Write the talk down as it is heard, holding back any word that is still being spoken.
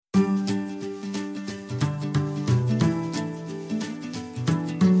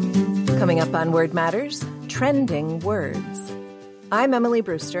Coming up on Word Matters, trending words. I'm Emily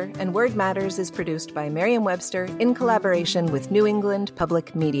Brewster, and Word Matters is produced by Merriam-Webster in collaboration with New England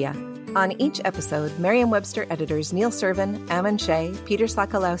Public Media. On each episode, Merriam-Webster editors Neil Servin, Ammon Shea, Peter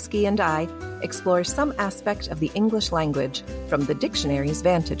Sokolowski, and I explore some aspect of the English language from the dictionary's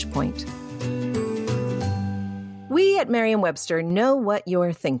vantage point. We at Merriam-Webster know what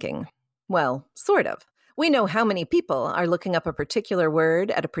you're thinking. Well, sort of. We know how many people are looking up a particular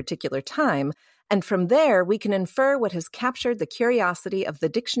word at a particular time, and from there we can infer what has captured the curiosity of the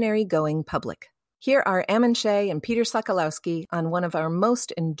dictionary-going public. Here are Ammon Shea and Peter Sokolowski on one of our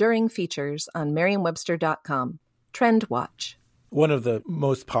most enduring features on Merriam-Webster.com, Trend Watch. One of the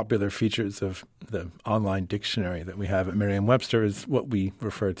most popular features of the online dictionary that we have at Merriam-Webster is what we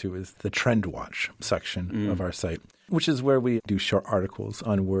refer to as the Trend Watch section of our site, which is where we do short articles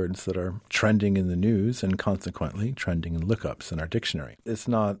on words that are trending in the news and consequently trending in lookups in our dictionary. It's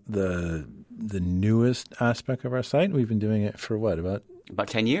not the newest aspect of our site. We've been doing it for what, about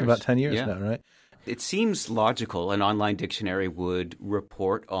 10 years? About 10 years now, right? It seems logical an online dictionary would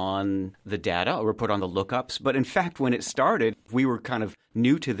report on the data or report on the lookups. But in fact, when it started, we were kind of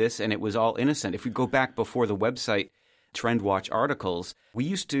new to this and it was all innocent. If we go back before the website, Trend Watch articles, we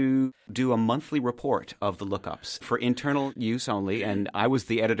used to do a monthly report of the lookups for internal use only, and I was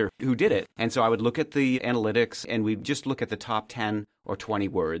the editor who did it. And so I would look at the analytics, and we'd just look at the top 10 or 20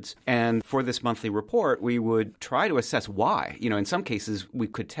 words. And for this monthly report, we would try to assess why. You know, in some cases, we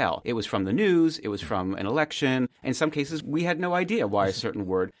could tell. It was from the news, it was from an election. In some cases, we had no idea why a certain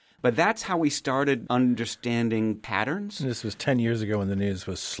word. But that's how we started understanding patterns. This was 10 years ago when the news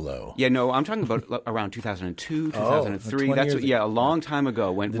was slow. Yeah, no, I'm talking about around 2002, 2003. That's a long time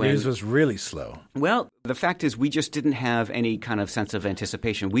ago. When the news was really slow. Well, the fact is we just didn't have any kind of sense of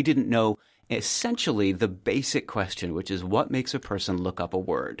anticipation. We didn't know essentially the basic question, which is what makes a person look up a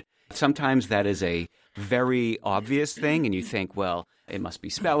word. Sometimes that is a very obvious thing, and you think, well, it must be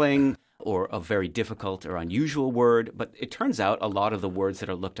spelling or a very difficult or unusual word. But it turns out a lot of the words that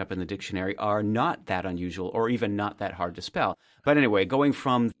are looked up in the dictionary are not that unusual or even not that hard to spell. But anyway, going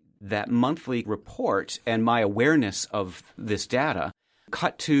from that monthly report and my awareness of this data,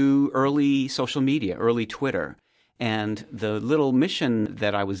 cut to early social media, early Twitter. And the little mission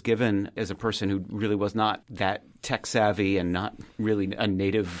that I was given as a person who really was not that tech savvy and not really a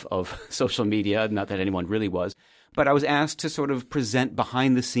native of social media, not that anyone really was, but I was asked to sort of present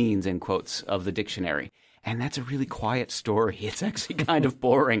behind the scenes, in quotes, of the dictionary. And that's a really quiet story. It's actually kind of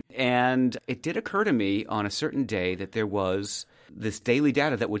boring. And it did occur to me on a certain day that there was this daily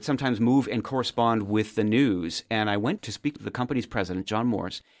data that would sometimes move and correspond with the news. And I went to speak to the company's president, John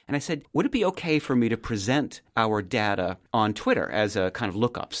Morse, and I said, would it be okay for me to present our data on Twitter as a kind of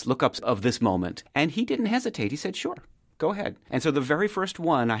lookups of this moment? And he didn't hesitate. He said, sure. Go ahead. And so the very first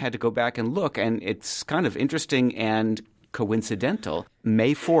one, I had to go back and look, and it's kind of interesting and coincidental.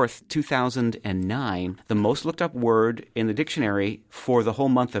 May 4th, 2009, the most looked up word in the dictionary for the whole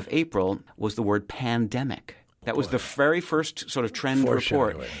month of April was the word pandemic. That was the very first sort of trend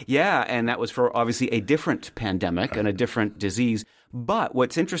report. Yeah, and that was for obviously a different pandemic and a different disease. But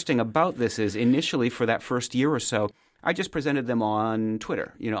what's interesting about this is initially for that first year or so, I just presented them on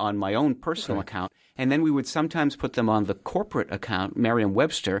Twitter, on my own personal account. And then we would sometimes put them on the corporate account,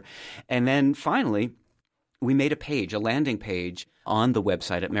 Merriam-Webster. And then finally, we made a landing page on the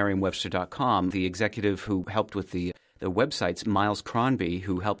website at Merriam-Webster.com. The executive who helped with the websites, Miles Cronby,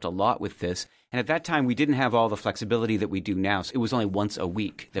 who helped a lot with this. And at that time, we didn't have all the flexibility that we do now. So it was only once a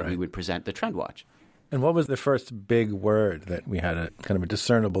week that we would present the Trend Watch. And what was the first big word that we had a kind of a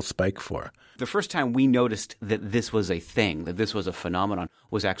discernible spike for? The first time we noticed that this was a thing, that this was a phenomenon,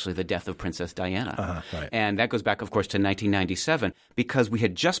 was actually the death of Princess Diana. And that goes back, of course, to 1997, because we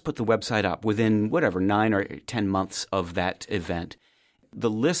had just put the website up within, 9 or 10 months of that event. The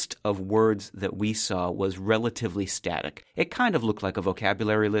list of words that we saw was relatively static. It kind of looked like a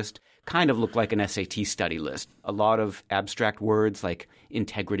vocabulary list, kind of looked like an SAT study list. A lot of abstract words like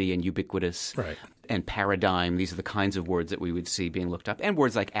integrity and ubiquitous and paradigm. These are the kinds of words that we would see being looked up. And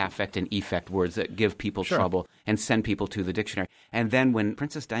words like affect and effect, words that give people trouble and send people to the dictionary. And then when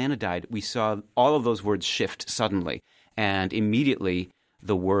Princess Diana died, we saw all of those words shift suddenly. And immediately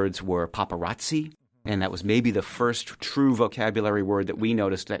the words were paparazzi. And that was maybe the first true vocabulary word that we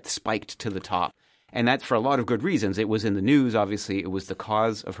noticed that spiked to the top. And that's for a lot of good reasons. It was in the news, obviously. It was the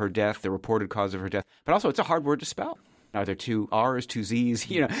cause of her death, the reported cause of her death. But also, it's a hard word to spell. Are there two R's, two Z's?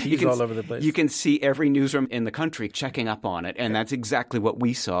 You know, T's all over the place. You can see every newsroom in the country checking up on it, and that's exactly what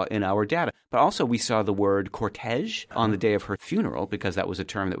we saw in our data. But also we saw the word cortege on the day of her funeral, because that was a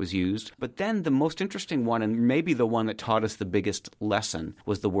term that was used. But then the most interesting one, and maybe the one that taught us the biggest lesson,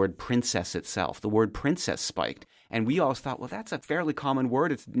 was the word princess itself. The word princess spiked. And we always thought, well, that's a fairly common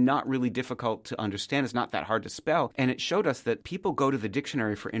word. It's not really difficult to understand. It's not that hard to spell. And it showed us that people go to the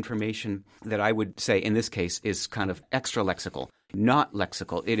dictionary for information that I would say in this case is kind of extra lexical, not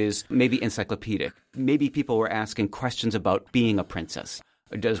lexical. It is maybe encyclopedic. Maybe people were asking questions about being a princess.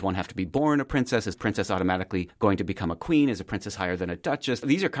 Does one have to be born a princess? Is princess automatically going to become a queen? Is a princess higher than a duchess?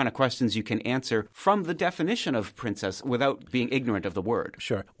 These are kind of questions you can answer from the definition of princess without being ignorant of the word.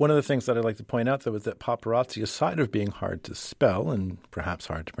 Sure. One of the things that I'd like to point out, though, is that paparazzi, aside of being hard to spell and perhaps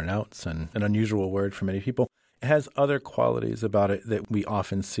hard to pronounce and an unusual word for many people, it has other qualities about it that we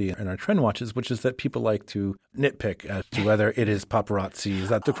often see in our trend watches, which is that people like to nitpick as to whether it is paparazzi. Is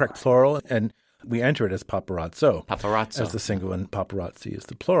that the correct plural? And we enter it as paparazzo. Paparazzo. As the single, and paparazzi is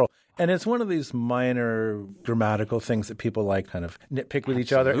the plural. And it's one of these minor grammatical things that people like kind of nitpick with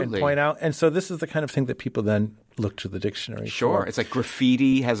each other and point out. And so this is the kind of thing that people then look to the dictionary for. It's like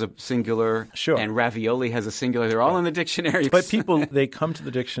graffiti has a singular, and ravioli has a singular. They're all in the dictionary. But people, they come to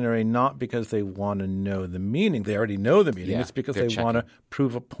the dictionary not because they want to know the meaning. They already know the meaning. It's because they want to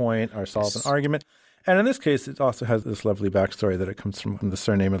prove a point or solve an argument. And in this case, it also has this lovely backstory that it comes from the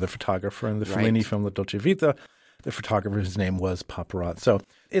surname of the photographer in the Fellini film La Dolce Vita. The photographer's name was Paparazzo. So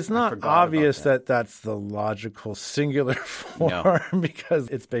it's not obvious that that's the logical singular form because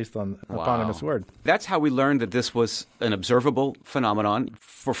it's based on an eponymous word. That's how we learned that this was an observable phenomenon.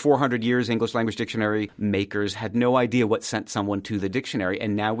 For 400 years, English language dictionary makers had no idea what sent someone to the dictionary,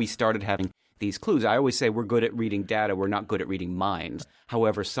 and now we started having these clues. I always say we're good at reading data. We're not good at reading minds.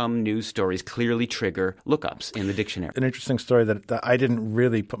 However, some news stories clearly trigger lookups in the dictionary. An interesting story that I didn't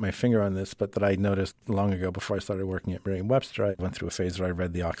really put my finger on this, but that I noticed long ago before I started working at Merriam-Webster. I went through a phase where I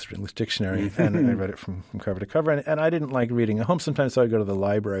read the Oxford English Dictionary, and I read it from cover to cover. And I didn't like reading at home sometimes, so I'd go to the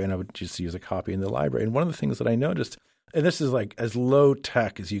library, and I would just use a copy in the library. And one of the things that I noticed, and this is like as low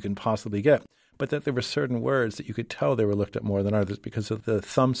tech as you can possibly get, but that there were certain words that you could tell they were looked at more than others because of the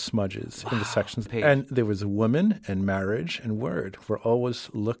thumb smudges in the sections. And there was woman and marriage and word were always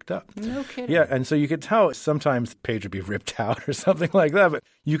looked up. No kidding. Yeah, and so you could tell sometimes the page would be ripped out or something like that, but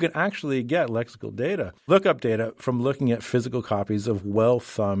you could actually get lexical data, lookup data from looking at physical copies of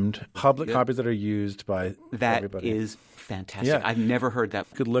well-thumbed public copies that are used by everybody. That is fantastic. Yeah. I've never heard that.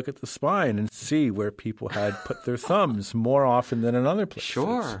 You could look at the spine and see where people had put their thumbs more often than in other places.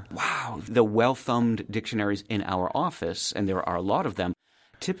 Sure. Wow. The well-thumbed dictionaries in our office, and there are a lot of them,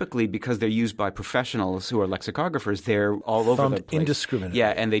 typically because they're used by professionals who are lexicographers, they're all over the place. Indiscriminately. Yeah,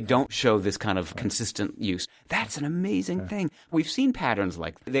 and they don't show this kind of consistent use. That's an amazing thing. We've seen patterns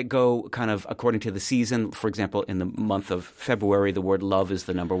like that go kind of according to the season. For example, in the month of February, the word love is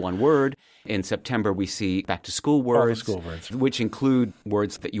the number one word. In September, we see back-to-school words, which include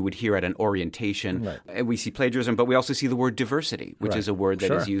words that you would hear at an orientation. Right. And we see plagiarism, but we also see the word diversity, which is a word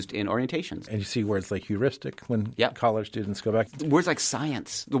that is used in orientations. And you see words like heuristic when college students go back. Words like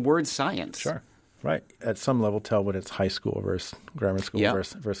science, the word science. Sure. Right. At some level, tell when it's high school versus grammar school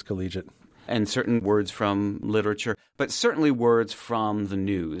versus collegiate. And certain words from literature, but certainly words from the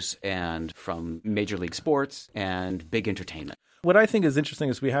news and from Major League Sports and big entertainment. What I think is interesting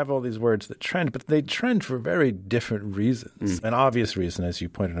is we have all these words that trend, but they trend for very different reasons. An obvious reason, as you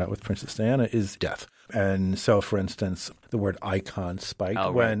pointed out with Princess Diana, is death. And so, for instance, the word icon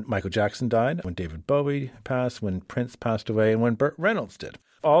spiked when Michael Jackson died, when David Bowie passed, when Prince passed away, and when Burt Reynolds did.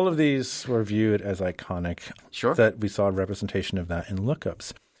 All of these were viewed as iconic, that we saw a representation of that in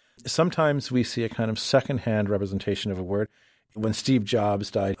lookups. Sometimes we see a kind of secondhand representation of a word. When Steve Jobs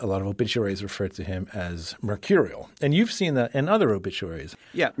died, a lot of obituaries referred to him as mercurial. And you've seen that in other obituaries.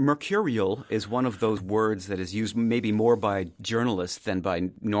 Yeah, mercurial is one of those words that is used maybe more by journalists than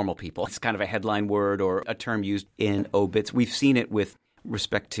by normal people. It's kind of a headline word or a term used in obits. We've seen it with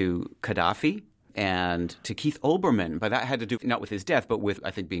respect to Gaddafi and to Keith Olbermann, but that had to do not with his death, but with,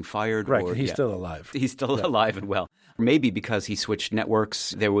 I think, being fired. Right, he's still alive. He's still alive and well. Maybe because he switched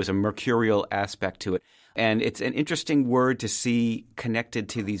networks, there was a mercurial aspect to it. And it's an interesting word to see connected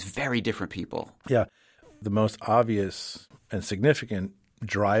to these very different people. Yeah. The most obvious and significant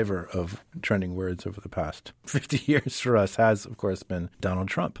driver of trending words over the past 50 years for us has, of course, been Donald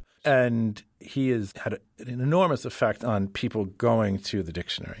Trump. And he has had an enormous effect on people going to the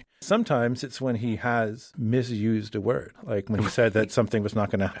dictionary. Sometimes it's when he has misused a word, like when he said that something was not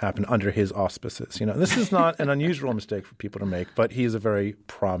going to happen under his auspices. This is not an unusual mistake for people to make, but he's a very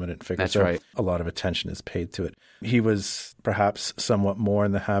prominent figure. That's right. A lot of attention is paid to it. He was perhaps somewhat more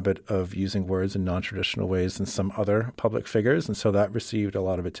in the habit of using words in non-traditional ways than some other public figures, and so that received a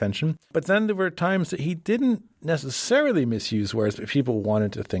lot of attention. But then there were times that he didn't necessarily misuse words, but people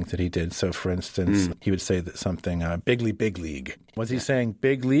wanted to think that he did. So, for instance, he would say that something, bigly, big league. Was he saying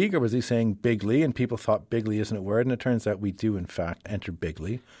big league or was he saying bigly? And people thought bigly isn't a word, and it turns out we do, in fact, enter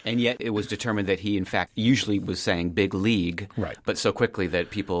bigly. And yet it was determined that he, in fact, usually was saying big league, right? But so quickly that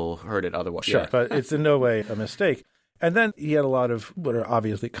people heard it otherwise. Sure, but it's in no way a mistake. And then he had a lot of what are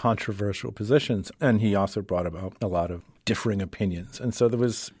obviously controversial positions, and he also brought about a lot of differing opinions. And so there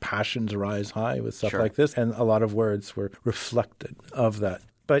was passions rise high with stuff like this, and a lot of words were reflected of that.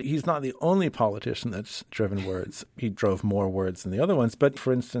 But he's not the only politician that's driven words. He drove more words than the other ones. But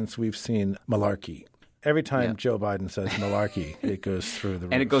for instance, we've seen malarkey. Every time Joe Biden says malarkey, it goes through the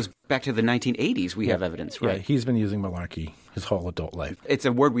roof. And it goes back to the 1980s, we have evidence, right? Yeah, he's been using malarkey his whole adult life. It's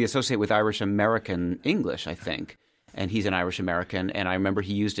a word we associate with Irish-American English, I think. And he's an Irish-American, and I remember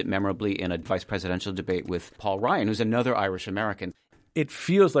he used it memorably in a vice presidential debate with Paul Ryan, who's another Irish-American. It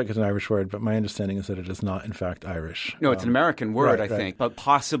feels like it's an Irish word, but my understanding is that it is not, in fact, Irish. No, it's an American word, right, I think, but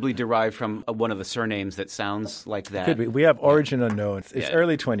possibly derived from one of the surnames that sounds like that. Could be. We have origin unknown. It's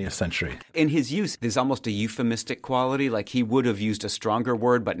early 20th century. In his use, there's almost a euphemistic quality, like he would have used a stronger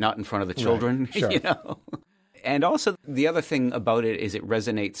word, but not in front of the children. Right. Sure. And also, the other thing about it is it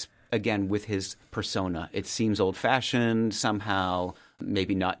resonates, again, with his persona. It seems old-fashioned, somehow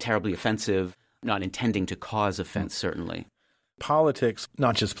maybe not terribly offensive, not intending to cause offense, certainly. Politics,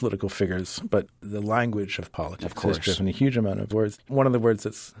 not just political figures, but the language of politics has driven a huge amount of words. One of the words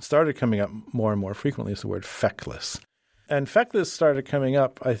that's started coming up more and more frequently is the word feckless. And feckless started coming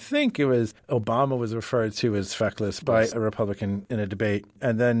up, I think it was Obama was referred to as feckless by a Republican in a debate.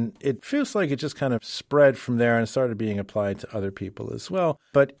 And then it feels like it just kind of spread from there and started being applied to other people as well.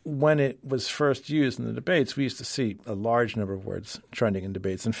 But when it was first used in the debates, we used to see a large number of words trending in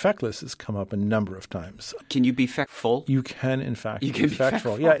debates. And feckless has come up a number of times. Can you be feckful? You can, in fact, be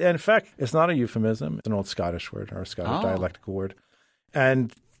feckful. Yeah, in fact, it's not a euphemism. It's an old Scottish word or a Scottish dialectical word.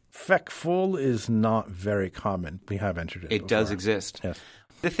 And feckful is not very common. We have entered it. It does exist. Yes.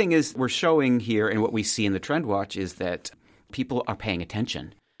 The thing is, we're showing here, and what we see in the Trend Watch is that people are paying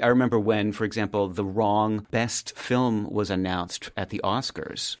attention. I remember when, for example, the wrong best film was announced at the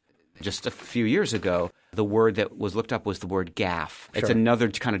Oscars just a few years ago. The word that was looked up was the word gaffe. It's another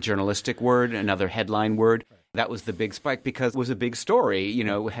kind of journalistic word, another headline word. That was the big spike because it was a big story,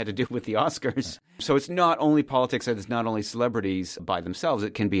 it had to do with the Oscars. So it's not only politics and it's not only celebrities by themselves.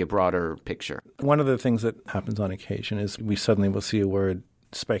 It can be a broader picture. One of the things that happens on occasion is we suddenly will see a word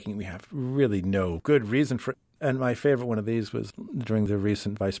spiking. We have really no good reason for it. And my favorite one of these was during the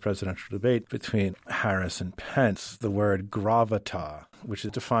recent vice presidential debate between Harris and Pence, the word gravata, which is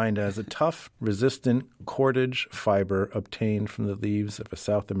defined as a tough, resistant cordage fiber obtained from the leaves of a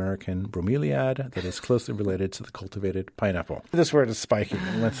South American bromeliad that is closely related to the cultivated pineapple. This word is spiking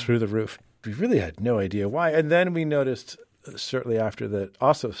and went through the roof. We really had no idea why. And then we noticed shortly after that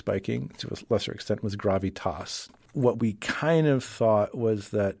also spiking, to a lesser extent, was gravitas. What we kind of thought was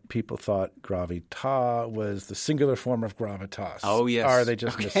that people thought gravita was the singular form of gravitas. Oh, yes. Or they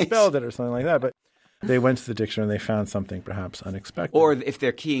just misspelled it or something like that. But they went to the dictionary and they found something perhaps unexpected. Or if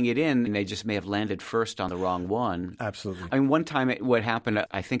they're keying it in, they just may have landed first on the wrong one. Absolutely. I mean, one time what happened,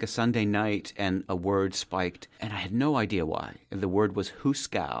 I think a Sunday night, and a word spiked, and I had no idea why. The word was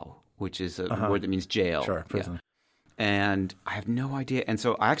hooskow, which is a word that means jail. Sure, prison. Yeah. And I have no idea. And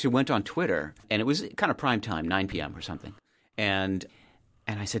so I actually went on Twitter, and it was kind of prime time, 9 p.m. or something. And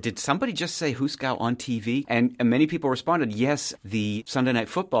I said, did somebody just say hooskow on TV? And many people responded, yes, the Sunday night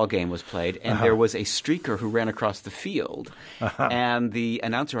football game was played, and there was a streaker who ran across the field. And the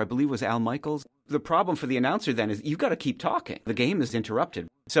announcer, I believe, was Al Michaels. The problem for the announcer then is you've got to keep talking. The game is interrupted.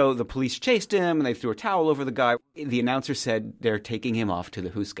 So the police chased him, and they threw a towel over the guy. The announcer said they're taking him off to the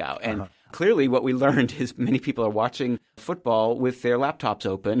hooskow. And clearly what we learned is many people are watching football with their laptops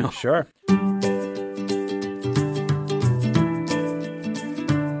open. Sure.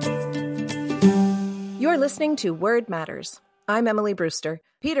 You're listening to Word Matters. I'm Emily Brewster.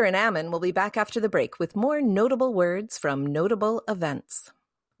 Peter and Ammon will be back after the break with more notable words from notable events.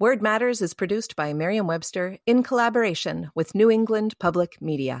 Word Matters is produced by Merriam-Webster in collaboration with New England Public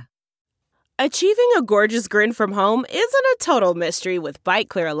Media. Achieving a gorgeous grin from home isn't a total mystery with Bite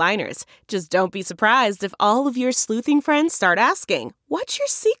Clear aligners. Just don't be surprised if all of your sleuthing friends start asking, "What's your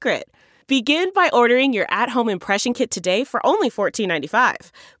secret?" Begin by ordering your at-home impression kit today for only $14.95.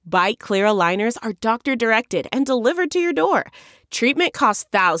 Byte Clear aligners are doctor-directed and delivered to your door. Treatment costs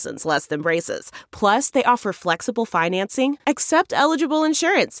thousands less than braces. Plus, they offer flexible financing, accept eligible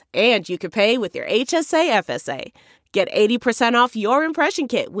insurance, and you can pay with your HSA FSA. Get 80% off your impression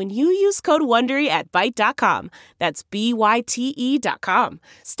kit when you use code WONDERY at Byte.com. That's BYTE.com.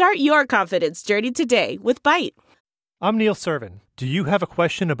 Start your confidence journey today with Byte. I'm Neil Servin. Do you have a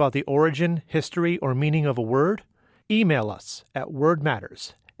question about the origin, history, or meaning of a word? Email us at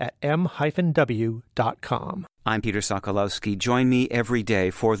wordmatters@m-w.com. I'm Peter Sokolowski. Join me every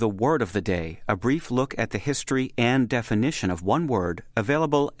day for the Word of the Day, a brief look at the history and definition of one word,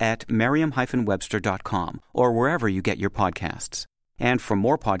 available at merriam-webster.com or wherever you get your podcasts. And for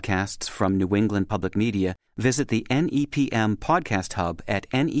more podcasts from New England Public Media, visit the NEPM Podcast Hub at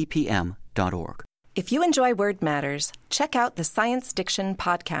nepm.org. If you enjoy Word Matters, check out the Science Diction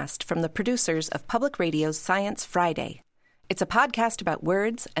podcast from the producers of Public Radio's Science Friday. It's a podcast about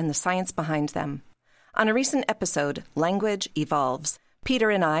words and the science behind them. On a recent episode, Language Evolves, Peter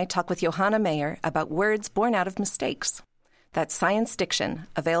and I talk with Johanna Mayer about words born out of mistakes. That's Science Diction,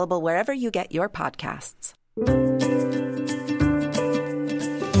 available wherever you get your podcasts.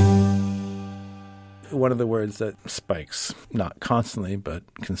 One of the words that spikes, not constantly, but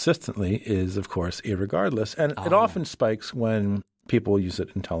consistently, is, of course, irregardless. And it often spikes when people use it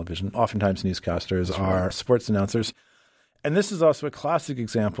in television. Oftentimes newscasters are sports announcers. And this is also a classic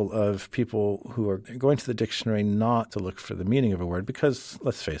example of people who are going to the dictionary not to look for the meaning of a word because,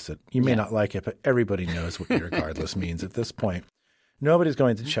 let's face it, you may not like it, but everybody knows what irregardless means at this point. Nobody's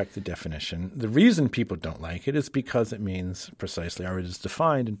going to check the definition. The reason people don't like it is because it means precisely, or it is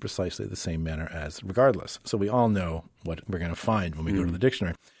defined in precisely the same manner as regardless. So we all know what we're going to find when we go to the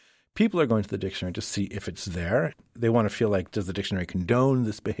dictionary. People are going to the dictionary to see if it's there. They want to feel like, does the dictionary condone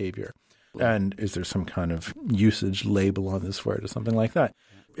this behavior? And is there some kind of usage label on this word or something like that?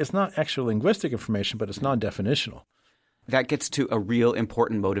 It's not extra linguistic information, but it's non-definitional. That gets to a real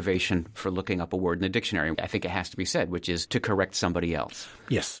important motivation for looking up a word in the dictionary. I think it has to be said, which is to correct somebody else.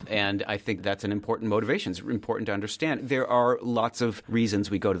 Yes. And I think that's an important motivation. It's important to understand. There are lots of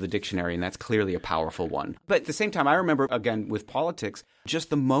reasons we go to the dictionary, and that's clearly a powerful one. But at the same time, I remember, again, with politics, just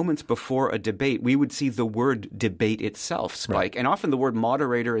the moments before a debate, we would see the word debate itself spike, and often the word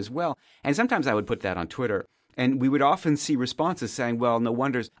moderator as well. And sometimes I would put that on Twitter. And we would often see responses saying, well, no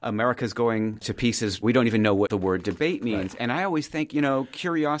wonder America's going to pieces. We don't even know what the word debate means. Right. And I always think,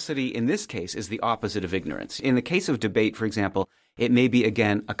 curiosity in this case is the opposite of ignorance. In the case of debate, for example, it may be,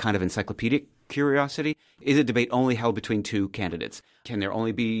 again, a kind of encyclopedic curiosity. Is a debate only held between two candidates? Can there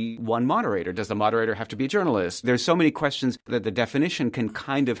only be one moderator? Does the moderator have to be a journalist? There's so many questions that the definition can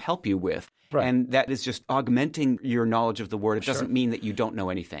kind of help you with. Right. And that is just augmenting your knowledge of the word. It doesn't mean that you don't know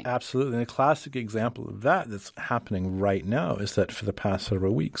anything. Absolutely. And a classic example of that that's happening right now is that for the past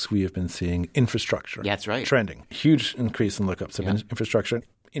several weeks, we have been seeing infrastructure. That's right. Trending. Huge increase in lookups of infrastructure.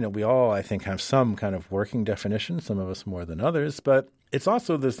 We all, I think, have some kind of working definition, some of us more than others, but it's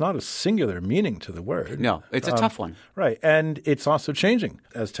also, there's not a singular meaning to the word. No, it's a tough one. Right. And it's also changing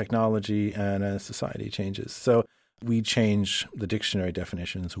as technology and as society changes. So we change the dictionary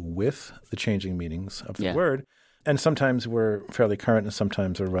definitions with the changing meanings of the word. And sometimes we're fairly current and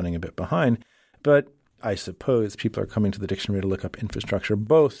sometimes we're running a bit behind. But I suppose people are coming to the dictionary to look up infrastructure,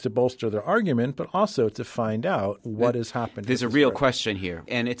 both to bolster their argument, but also to find out what has happened. There's a real question here.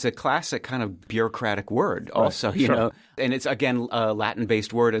 And it's a classic kind of bureaucratic word also, you know. And it's, again, a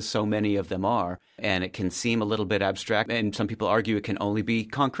Latin-based word, as so many of them are. And it can seem a little bit abstract. And some people argue it can only be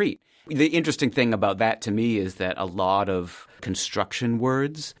concrete. The interesting thing about that to me is that a lot of construction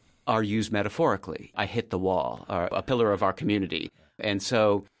words are used metaphorically. I hit the wall, or a pillar of our community. And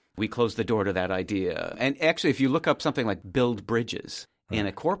so we close the door to that idea. And actually, if you look up something like build bridges in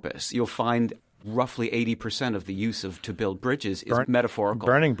a corpus, you'll find roughly 80% of the use of to build bridges is metaphorical.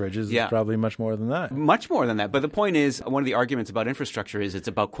 Burning bridges is probably much more than that. Much more than that. But the point is, one of the arguments about infrastructure is it's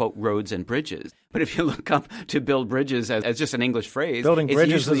about, quote, roads and bridges. But if you look up to build bridges as just an English phrase, building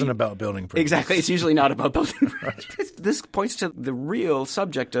bridges isn't about building bridges. Exactly. It's usually not about building bridges. This points to the real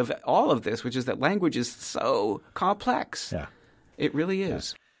subject of all of this, which is that language is so complex. Yeah. It really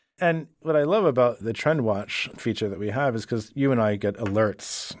is. Yeah. And what I love about the Trend Watch feature that we have is because you and I get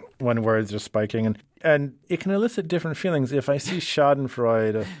alerts when words are spiking, and it can elicit different feelings. If I see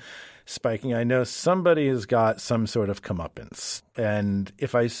schadenfreude spiking, I know somebody has got some sort of comeuppance. And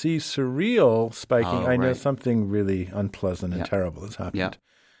if I see surreal spiking, I know something really unpleasant and terrible has happened.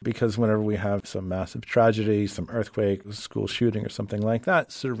 Because whenever we have some massive tragedy, some earthquake, school shooting or something like that,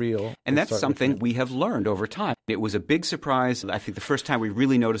 surreal. And that's something we have learned over time. It was a big surprise. I think the first time we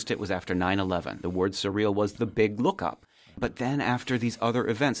really noticed it was after 9/11. The word surreal was the big lookup. But then after these other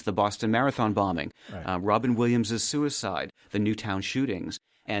events, the Boston Marathon bombing, Robin Williams' suicide, the Newtown shootings,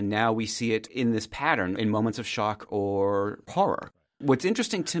 and now we see it in this pattern in moments of shock or horror. What's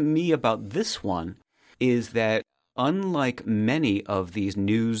interesting to me about this one is that unlike many of these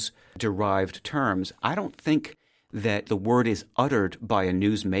news-derived terms, I don't think that the word is uttered by a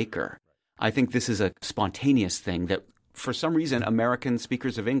newsmaker. I think this is a spontaneous thing that, for some reason, American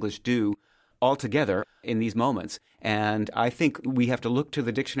speakers of English do all together in these moments. And I think we have to look to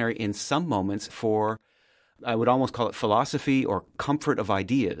the dictionary in some moments for, I would almost call it philosophy or comfort of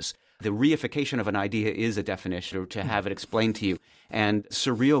ideas. The reification of an idea is a definition, or to have it explained to you. And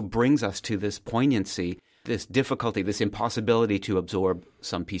surreal brings us to this poignancy, this difficulty, this impossibility to absorb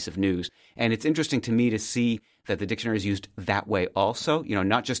some piece of news. And it's interesting to me to see that the dictionary is used that way also,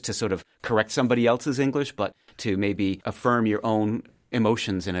 not just to sort of correct somebody else's English, but to maybe affirm your own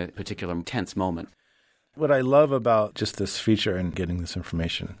emotions in a particular tense moment. What I love about just this feature and getting this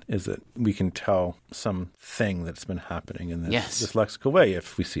information is that we can tell something that's been happening in this lexical way.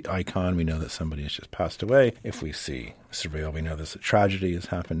 If we see icon, we know that somebody has just passed away. If we see surreal, we know that a tragedy has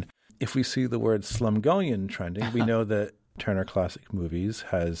happened. If we see the word Slumgullion trending, we know that Turner Classic Movies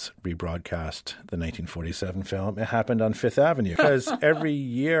has rebroadcast the 1947 film. It happened on Fifth Avenue. Because every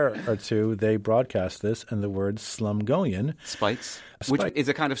year or two, they broadcast this, and the word Slumgullion. Spites? Which is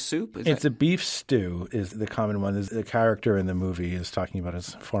a kind of soup? It's a beef stew is the common one. The character in the movie is talking about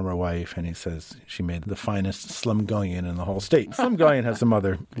his former wife, and he says she made the finest Slumgullion in the whole state. Slumgullion has some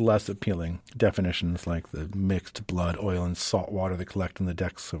other less appealing definitions, like the mixed blood, oil, and salt water that collect on the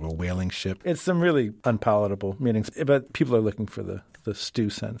decks of a whaling ship. It's some really unpalatable meanings, but people are looking for the stew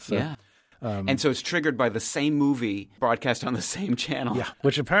sense. So. Yeah. And so it's triggered by the same movie broadcast on the same channel. Yeah,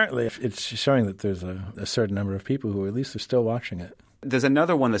 which apparently it's showing that there's a certain number of people who at least are still watching it. There's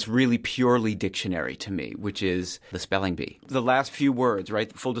another one that's really purely dictionary to me, which is the spelling bee. The last few words,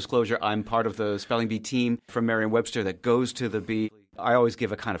 right? Full disclosure, I'm part of the spelling bee team from Merriam-Webster that goes to the bee. I always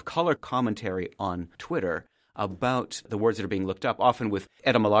give a kind of color commentary on Twitter about the words that are being looked up, often with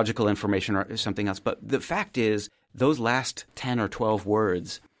etymological information or something else. But the fact is, those last 10 or 12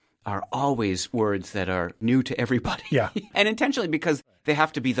 words are always words that are new to everybody. Yeah. And intentionally, because they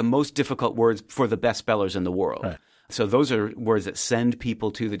have to be the most difficult words for the best spellers in the world. Right. So those are words that send people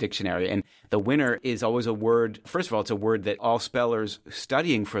to the dictionary. And the winner is always a word. First of all, it's a word that all spellers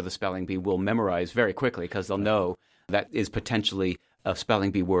studying for the spelling bee will memorize very quickly, because they'll know that is potentially a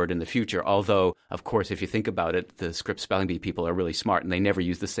spelling bee word in the future. Although, of course, if you think about it, the Scripps spelling bee people are really smart and they never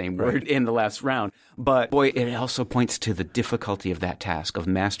use the same word in the last round. But boy, it also points to the difficulty of that task of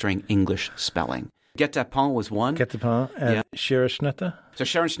mastering English spelling. Guet-apens was one. Guet-apens and Scherenschnitte. So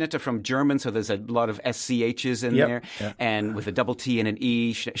Scherenschnitte from German, so there's a lot of SCHs in there. Yep. And with a double T and an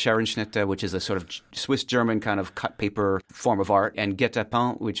E, Scherenschnitte, which is a sort of Swiss-German kind of cut paper form of art. And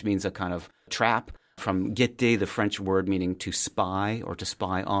guet-apens, which means a kind of trap. From guetter, the French word meaning to spy or to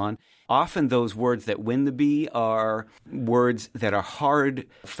spy on. Often those words that win the bee are words that are hard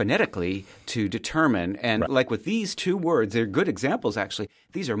phonetically to determine. And like with these two words, they're good examples, actually.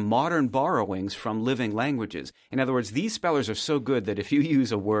 These are modern borrowings from living languages. In other words, these spellers are so good that if you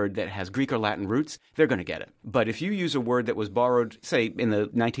use a word that has Greek or Latin roots, they're going to get it. But if you use a word that was borrowed, say, in the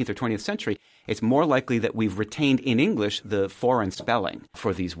 19th or 20th century, it's more likely that we've retained in English the foreign spelling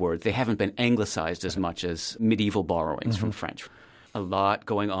for these words. They haven't been anglicized as much as medieval borrowings from French. A lot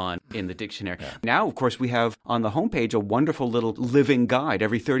going on in the dictionary. Yeah. Now, of course, we have on the homepage a wonderful little living guide.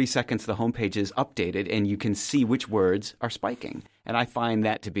 Every 30 seconds, the homepage is updated, and you can see which words are spiking. And I find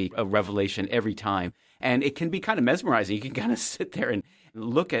that to be a revelation every time. And it can be kind of mesmerizing. You can kind of sit there and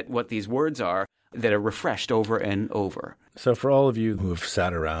look at what these words are that are refreshed over and over. So for all of you who have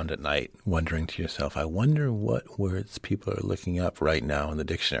sat around at night wondering to yourself, I wonder what words people are looking up right now in the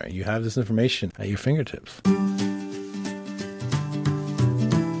dictionary, you have this information at your fingertips.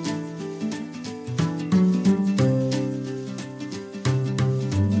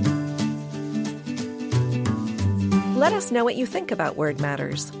 Let us know what you think about Word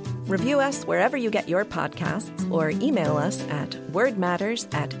Matters. Review us wherever you get your podcasts or email us at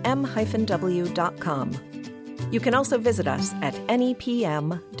wordmatters@m-w.com. You can also visit us at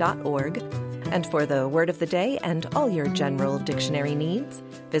nepm.org. And for the word of the day and all your general dictionary needs,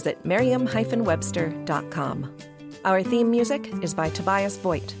 visit merriam-webster.com. Our theme music is by Tobias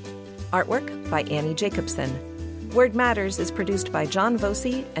Voigt. Artwork by Annie Jacobson. Word Matters is produced by John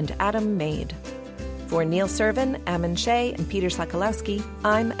Voci and Adam Maid. For Neil Servin, Ammon Shea, and Peter Sokolowski,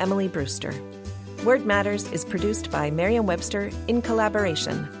 I'm Emily Brewster. Word Matters is produced by Merriam-Webster in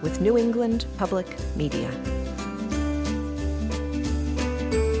collaboration with New England Public Media.